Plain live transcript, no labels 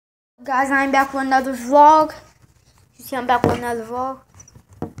Guys, I'm back with another vlog. You see I'm back with another vlog.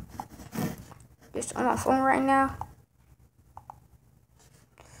 Just on my phone right now.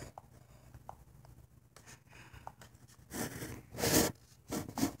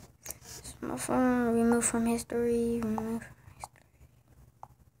 Just on my phone, remove from history, remove.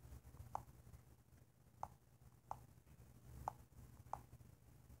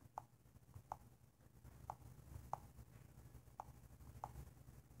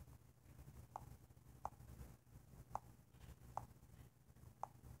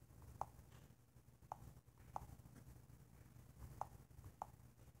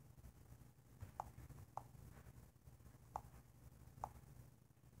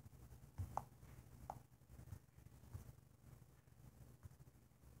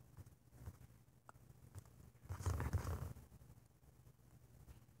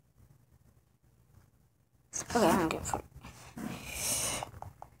 Okay, I'm getting food.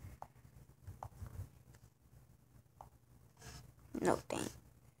 No thing.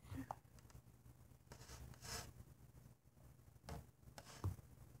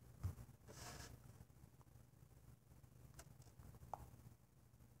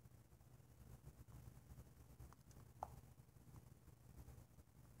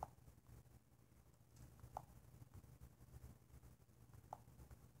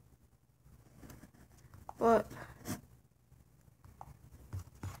 But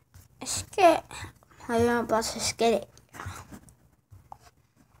skit. I am about to skit it.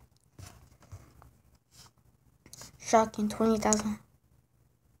 Shocking 20,000.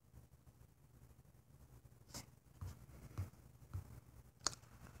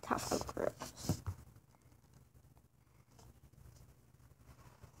 Top 5 groups.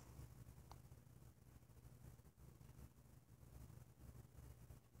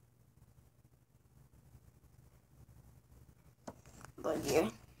 But yeah.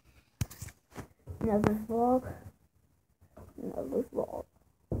 Another vlog.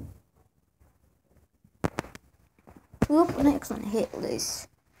 Who next on the hit list?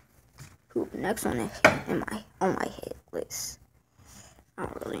 Who next on the hit on my hit list? I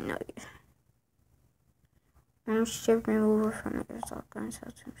don't really know yet. I'm ship remover from the airsoft guns.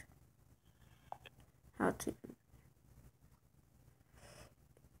 How to?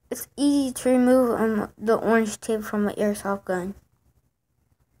 It's easy to remove the orange tip from an airsoft gun.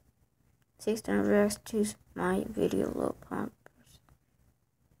 6 reacts to my video low pump.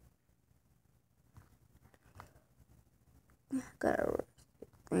 Gotta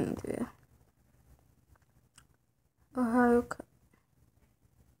green drill. Ohio.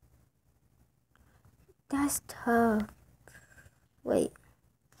 That's tough. Wait.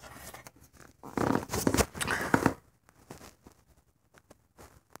 I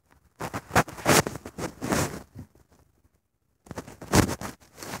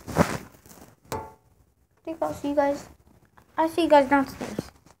think I'll see you guys. I'll see you guys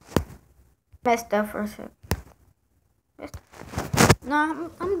downstairs. Messed up for a sec. No, I'm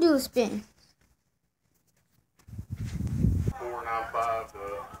gonna do a spin. 495 to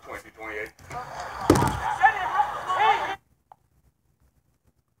 2028.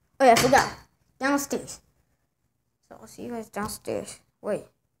 Oh yeah, I forgot. Downstairs. So I'll see you guys downstairs. Wait.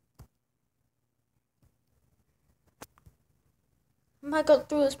 I might go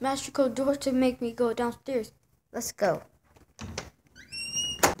through this magical door to make me go downstairs. Let's go.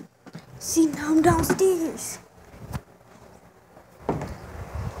 See, now I'm downstairs.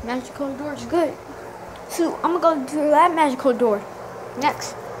 Magical door is good. So I'm gonna go through that magical door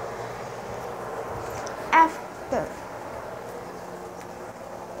next. After.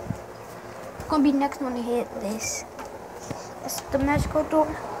 Gonna be next on the hit list. That's the magical door.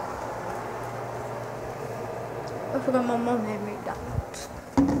 I forgot my mom had McDonald's.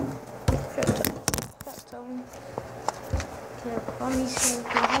 Just tell me. Okay, call me soon.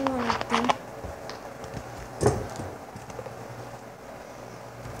 I don't want anything.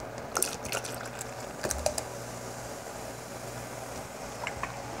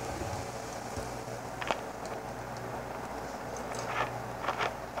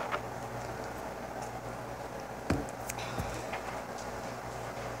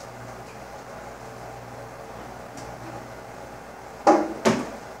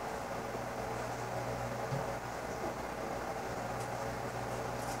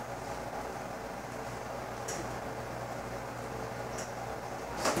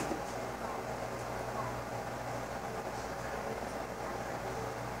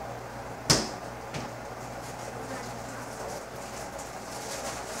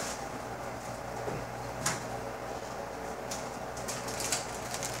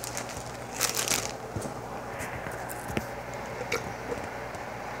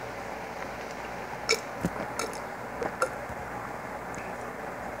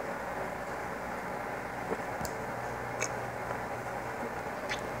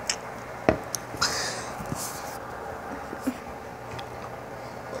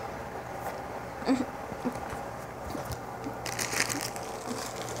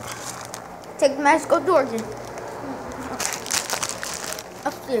 Take the mask, go towards it.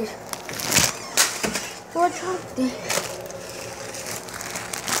 Upstairs. Towards something.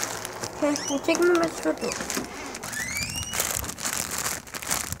 Okay, we'll take my mask, go towards.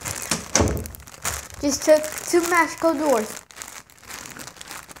 Just took 2 mask, go doors.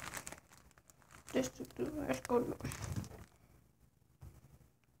 Just took 2 mask, go doors.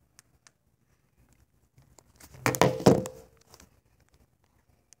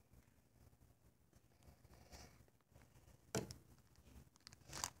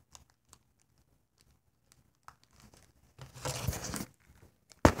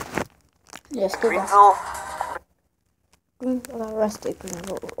 Yes, go Greenville Greenville arrested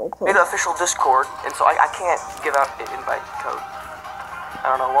Greenville. made an official Discord, and so I can't give out an invite code. I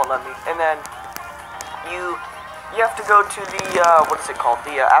don't know, it won't let me. And then you have to go to the what is it called?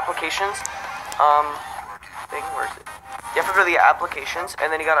 The applications thing. Where is it? You have to go to the applications,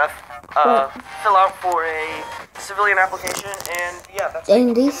 and then you gotta fill out for a civilian application, and yeah, that's how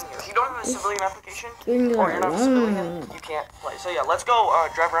you get in here. If you don't have a civilian application, or you're not a civilian, you can't play. So yeah, let's go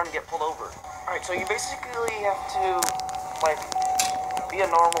drive around and get pulled over. Alright, so you basically have to, like, be a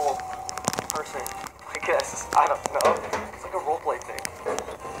normal person, I guess. I don't know. It's like a roleplay thing.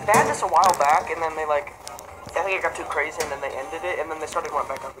 They had this a while back, and then they, like, I think it got too crazy, and then they ended it, and then they started going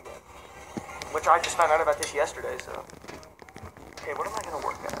back up again. Which I just found out about this yesterday, so. Okay, what am I gonna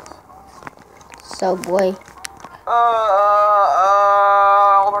work as? Subway. I'll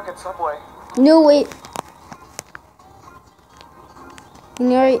work at Subway. Knew it. You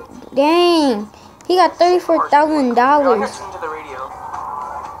know it. Dang. He got $34,000. I'm listening to the radio.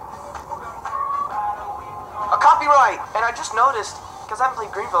 A copyright! And I just noticed, because I haven't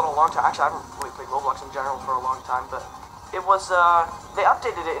played Greenville in a long time. Actually, I haven't really played Roblox in general for a long time, but it was, they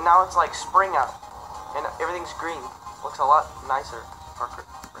updated it, and now it's like spring out. And everything's green. Looks a lot nicer.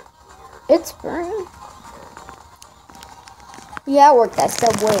 It's spring. Yeah, I worked at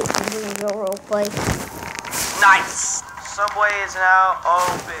Subway in Greenville roleplay. Nice! Subway is now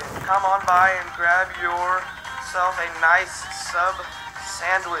open. Come on by and grab yourself a nice sub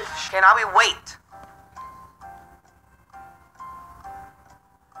sandwich. Can I wait?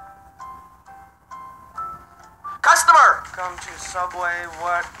 Customer! Come to Subway,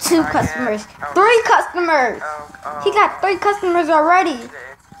 what? 2 customers. 3 customers! He got 3 customers already.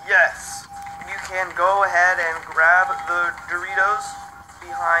 Yes. You can go ahead and grab the Doritos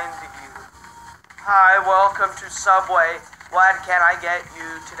behind you. Hi, welcome to Subway. What can I get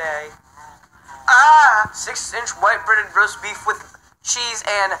you today? 6-inch white breaded roast beef with cheese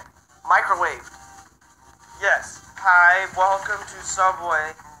and microwave. Yes. Hi, welcome to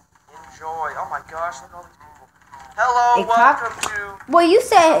Subway. Enjoy. Oh my gosh, look at all these people. Hello, welcome to... Well, you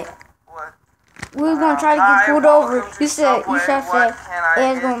said... What? We were gonna try to get pulled over. You said,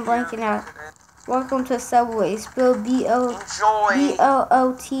 it's gonna blank it out. Welcome to Subway. Spell B-O-B-O-O-T-A.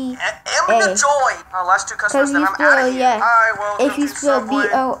 Last 2 customers, then I'm out of here. Yeah. If you spell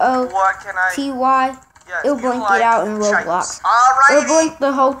B-O-O-T-Y, it'll blank it out in Roblox. It'll blank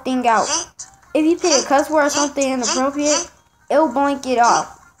the whole thing out. If you pick a cuss word or something inappropriate, it'll blank it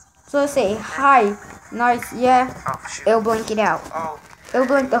off. So let's say, hi, nice, yeah. It'll blank it out. It'll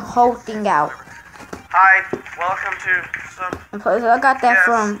blank the whole thing out. Hi, welcome to some... And plus, I got that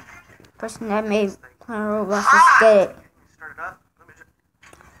from person that made Roblox instead.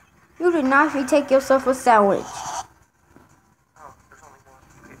 You did not take yourself a sandwich. Oh, there's only one.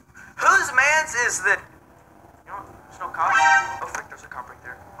 Okay. Whose man's is the... You know what? There's no cop. Oh, frick, there's a cop right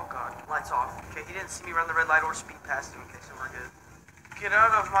there. Oh, God. Lights off. Okay, he didn't see me run the red light or speed past him. Okay, so we're good. Get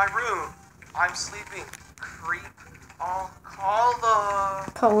out of my room. I'm sleeping. Creep. I'll call the...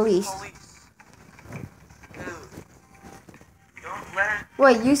 Police. Dude. Don't let...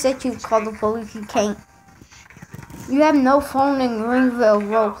 Wait, you said you called the police. You can't. You have no phone in Greenville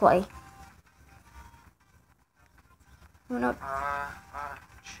roleplay.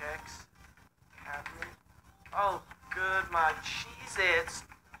 Checks. Cabinet. Oh, good. My Cheez-Its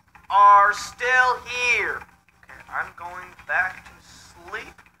are still here. Okay, I'm going back to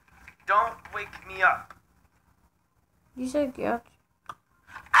sleep. Don't wake me up. You said get out.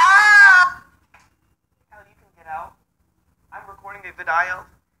 Ah! Hell, you can get out. I'm recording a video.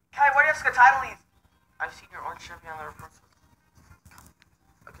 Kai, why do you have to title these? I've seen your orange shirt behind the report.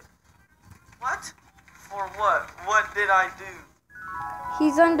 Okay. What? For what? What did I do?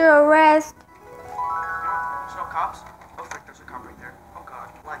 He's under arrest. There's no cops? Oh, frick, there's a cop right there. Oh, God.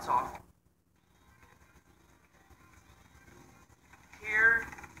 Lights off. Here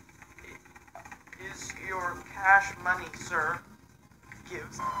is your cash money, sir.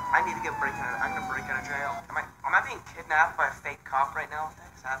 Gives. I need to get I'm gonna break out of jail. Am I being kidnapped by a fake cop right now? What the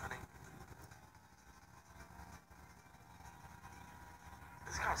heck is happening?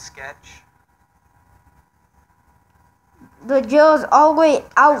 This is kind of sketch. The jail's all the way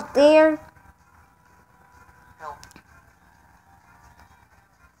out there. Help.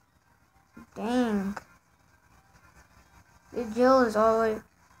 Dang. The jail is all the way.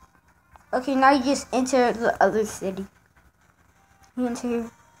 Okay, now you just enter the other city. You enter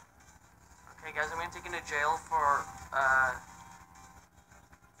here. Okay, guys, I'm getting taken to jail for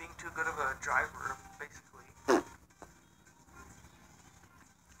being too good of a driver, basically.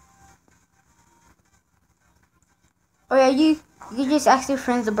 Oh yeah, you just ask your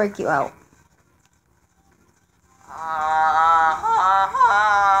friends to break you out.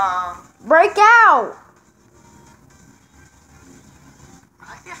 Break out! I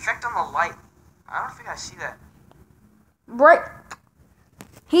like the effect on the light. I don't think I see that. Break.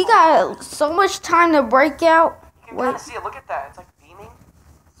 He got so much time to break out. You can kind of see it. Look at that. It's like beaming.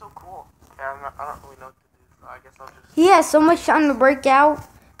 It's so cool. Yeah, I don't really know what to do. So I guess I'll just. He has so much time to break out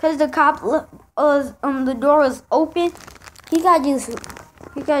because the cop the door was open. He got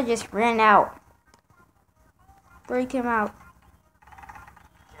just ran out. Break him out.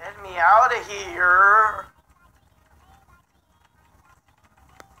 Get me out of here.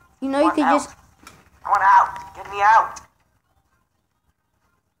 You know you could just. I want out. Get me out.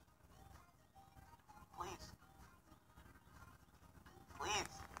 Please. Please.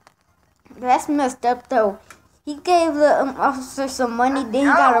 That's messed up though. He gave the officer some money, then he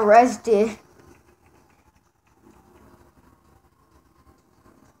got arrested.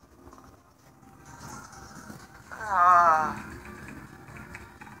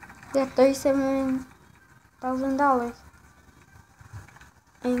 That's $37,000.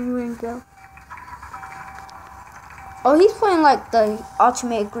 And you wouldn't go. Oh, he's playing like the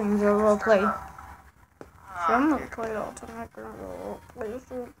Ultimate Greenville roleplay. So I'm gonna play the Ultimate Greenville roleplay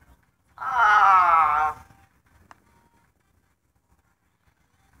soon.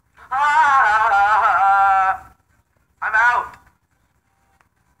 I'm out.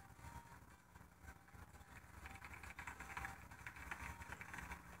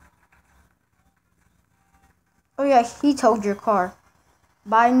 Oh yeah, he told your car.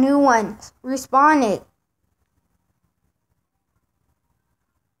 Buy new ones. Respawn it.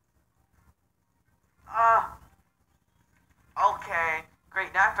 Okay.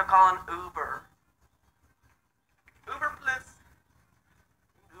 Great, now I have to call an Uber. Uber, please.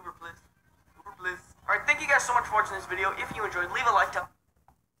 Uber, please. Uber, please. Alright, thank you guys so much for watching this video. If you enjoyed, leave a like to...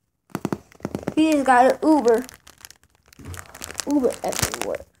 He just got an Uber. Uber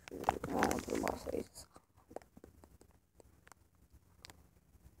everywhere.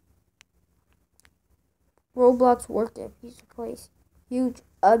 Roblox worked at Pizza Place. Huge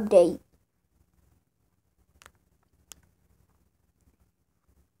update.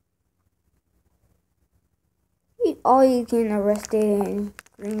 All you getting arrested in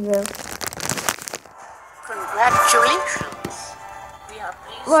Greenville. Congratulations.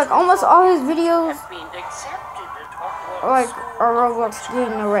 Like almost all his videos have been accepted at Hogwarts are School Roblox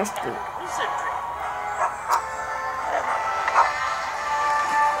getting arrested. Wizardry.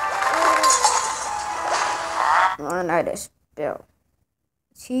 Learn how to spell.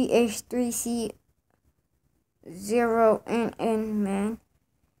 TH3C0NN, man.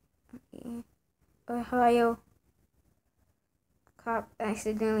 Ohio cop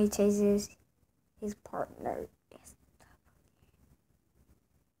accidentally chases his partner.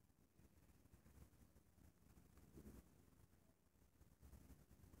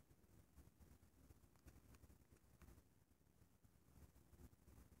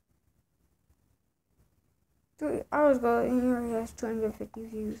 Three hours ago, and here he has 250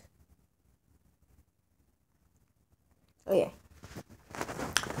 views. Oh yeah.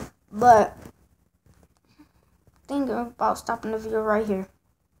 But thinking about stopping the video right here.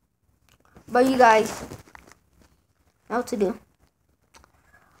 But you guys know what to do.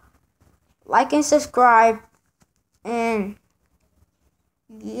 Like and subscribe. And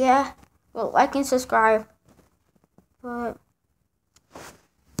yeah, well, like and subscribe. But I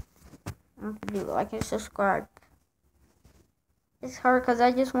have to do like and subscribe. It's hard because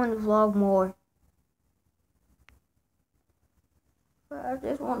I just want to vlog more. But I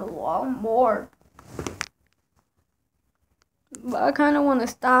just want to vlog more. But I kind of want to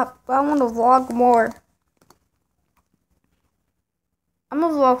stop. But I want to vlog more. I'm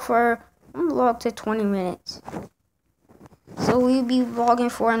gonna vlog to 20 minutes. So we'll be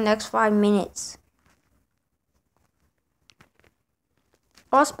vlogging for the next 5 minutes.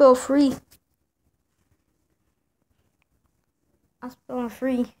 I'll spell free. I'm spelling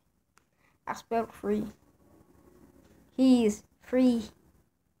free. I spelled free. He's free.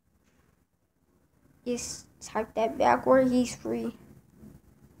 Just type that backward. He's free.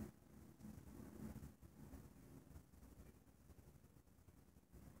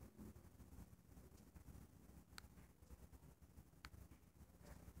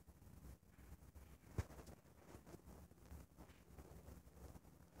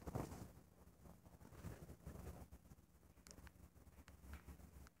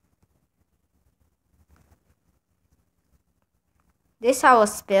 This is how I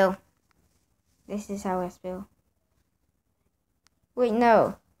spell. This is how I spell. Wait,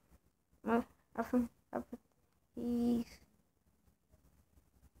 no.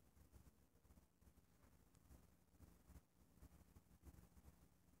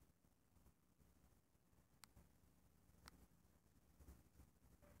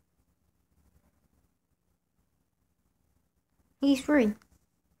 He's free.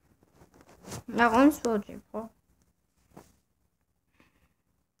 Now unspell J. Paul.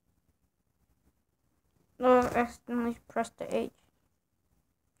 No, I accidentally pressed the H.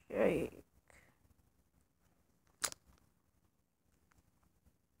 Jake.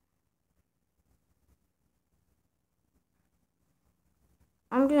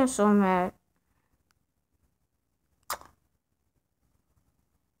 I'm getting so mad.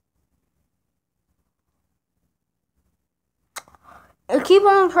 I keep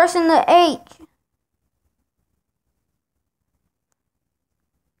on pressing the H.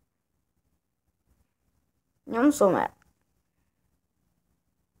 I'm so mad.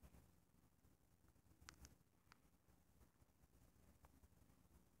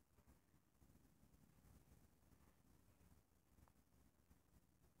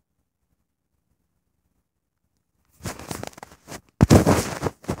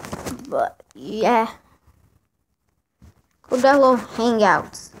 But yeah, go download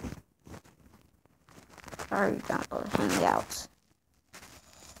Hangouts. Sorry, download Hangouts.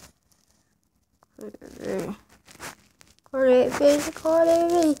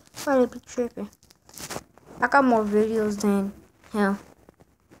 Cardi be tripping. I got more videos than him.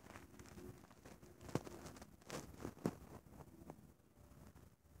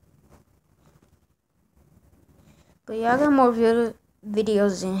 But yeah, I got more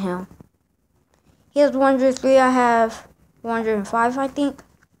videos than him. He has 103, I have 105, I think.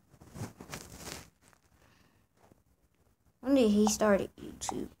 When did he start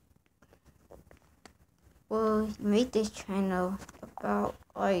YouTube? Well, he made this channel about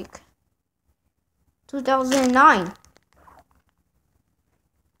like 2009.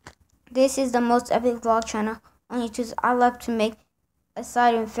 This is the most epic vlog channel on YouTube. I love to make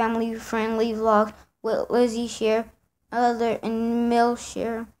exciting family-friendly vlogs with Lizzie share, other and Mill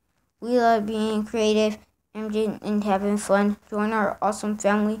share. We love being creative and having fun. Join our awesome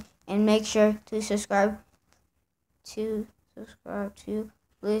family and make sure to subscribe to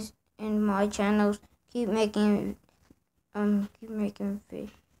Liz and my channels. Keep making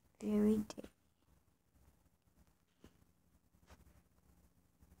very day.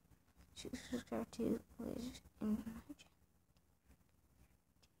 Subscribe to Liz and my channel.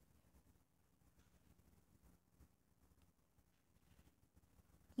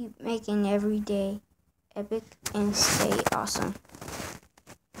 Keep making every day epic and stay awesome.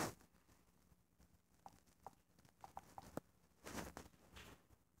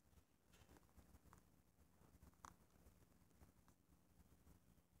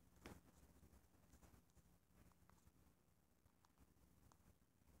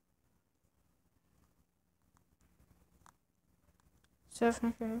 Share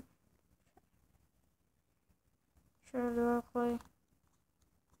directly.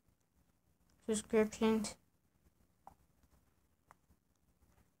 Subscriptions.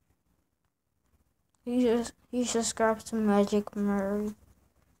 He subscribes to Magic Murray.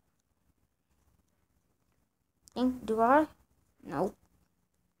 Do I? Nope.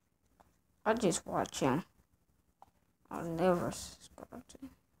 I just watch him. I'll never subscribe to him.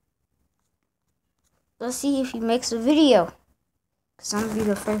 Let's see if he makes a video. Cause I'm gonna be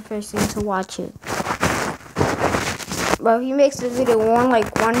the first person to watch it. But if he makes a video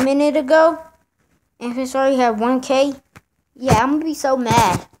like 1 minute ago, and if it's already had 1K, yeah, I'm gonna be so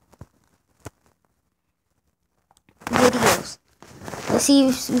mad. Videos. Let's see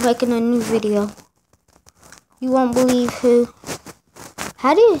if he's making a new video. You won't believe who.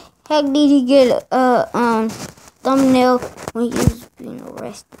 How the heck did he get a thumbnail when he was being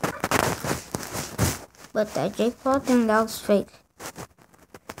arrested? But that Jake Paul thing, that was fake.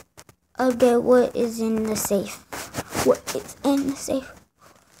 Update what is in the safe. What is in the safe?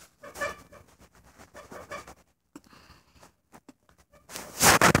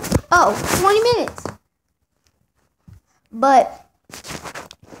 Oh, 20 minutes. But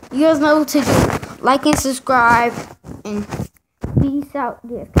you guys know what to do. Like and subscribe. And peace out,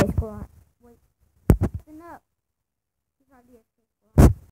 DFK Squad.